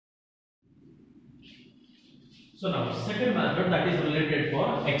So now second method that is related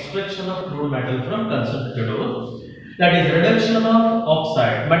for extraction of crude metal from concentrated ore, that is reduction of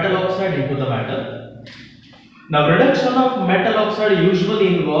oxide, metal oxide into the metal. Now reduction of metal oxide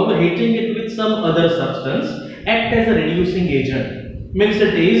usually involve heating it with some other substance, act as a reducing agent, means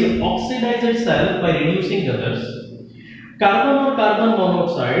it is oxidize itself by reducing others, carbon or carbon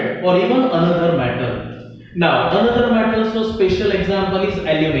monoxide or even another metal. Now another metal, so special example is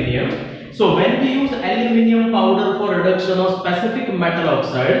aluminium. So when we use aluminium powder for reduction of specific metal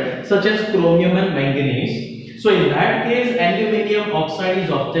oxide such as chromium and manganese, so in that case aluminium oxide is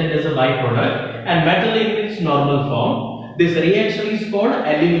obtained as a byproduct and metal in its normal form. This reaction is called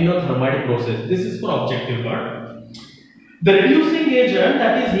aluminothermide process. This is for objective part. The reducing agent,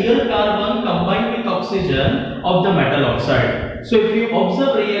 that is here carbon combined with oxygen of the metal oxide. So if you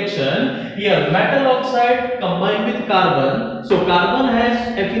observe reaction, here metal oxide combined with carbon. So carbon has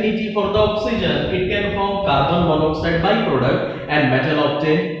affinity for the oxygen. It can form carbon monoxide byproduct and metal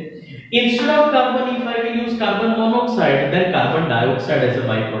obtained. Instead of carbon, if I will use carbon monoxide, then carbon dioxide as a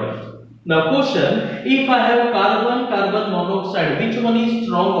byproduct. Now question, if I have carbon monoxide, which one is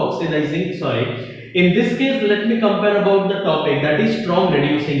strong oxidizing? In this case, let me compare about the topic, that is strong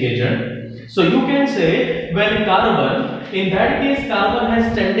reducing agent. So you can say when carbon, in that case carbon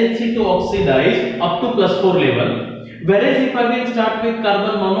has tendency to oxidize up to +4 level. Whereas if I will start with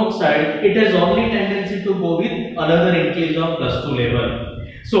carbon monoxide, it has only tendency to go with another increase of +2 level.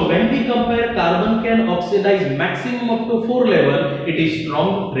 So when we compare, carbon can oxidize maximum up to 4 level, it is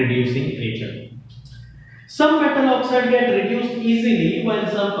strong reducing agent. Some metal oxide get reduced easily while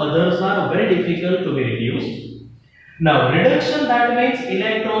some others are very difficult to be reduced. Now reduction, that means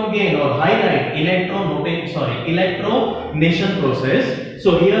electron gain or highlight electronation process.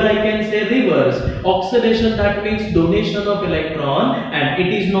 So here I can say reverse. Oxidation, that means donation of electron and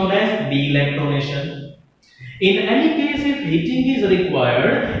it is known as de-electronation. In any case, if heating is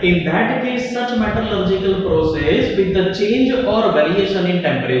required, in that case such metallurgical process with the change or variation in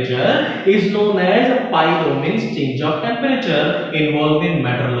temperature is known as pyro, means change of temperature involved in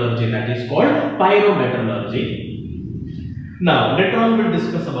metallurgy, that is called pyrometallurgy. Now later on we'll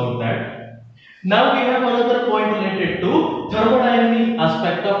discuss about that. Now we have another point related to thermodynamic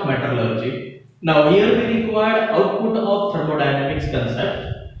aspect of metallurgy. Now here we require output of thermodynamics concept.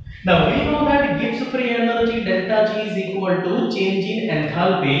 Now we know that Gibbs free energy delta G is equal to change in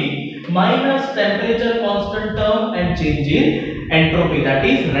enthalpy minus temperature constant term and change in entropy, that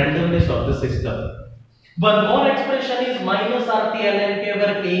is randomness of the system. One more expression is minus RT ln K,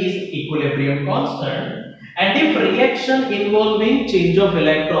 where K is equilibrium constant. And if reaction involving change of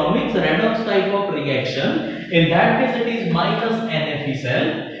electron means redox type of reaction, in that case it is minus NF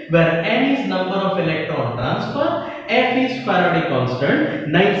cell, where N is number of electron transfer, F is Faraday constant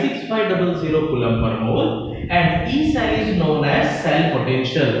 96500 coulomb per mole, and E cell is known as cell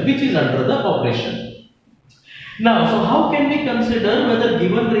potential, which is under the operation. Now, so how can we consider whether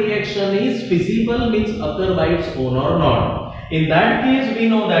given reaction is feasible, means occur by its own or not? In that case, we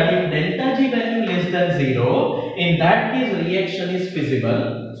know that if delta G value less than 0, in that case reaction is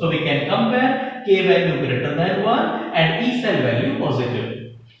feasible. So we can compare K value greater than 1 and E cell value positive.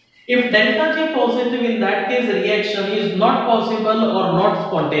 If delta G positive, in that case reaction is not possible or not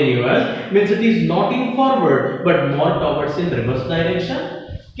spontaneous, means it is not in forward but more towards in reverse direction.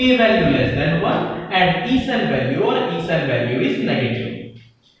 K value less than 1 and E cell value or E cell value is negative.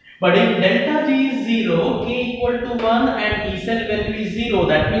 But if delta G is 0, K equal to 1 and E cell value is 0,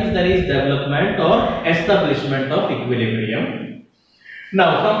 that means there is development or establishment of equilibrium.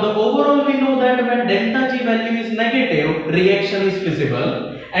 Now from the overall we know that when delta G value is negative, reaction is feasible.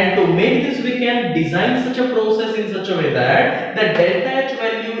 And to make this, we can design such a process in such a way that the delta H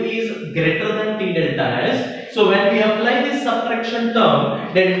value is greater than T delta S. So when we apply this subtraction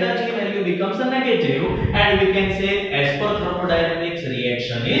term, delta G value becomes a negative and we can say as per thermodynamics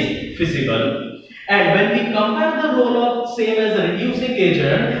reaction is feasible. And when we compare the role of same as a reducing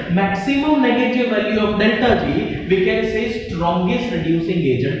agent, maximum negative value of delta G, we can say strongest reducing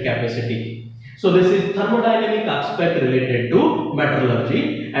agent capacity. So this is thermodynamic aspect related to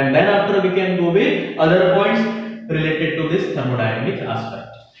metallurgy, and then after we can go with other points related to this thermodynamic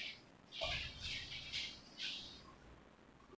aspect.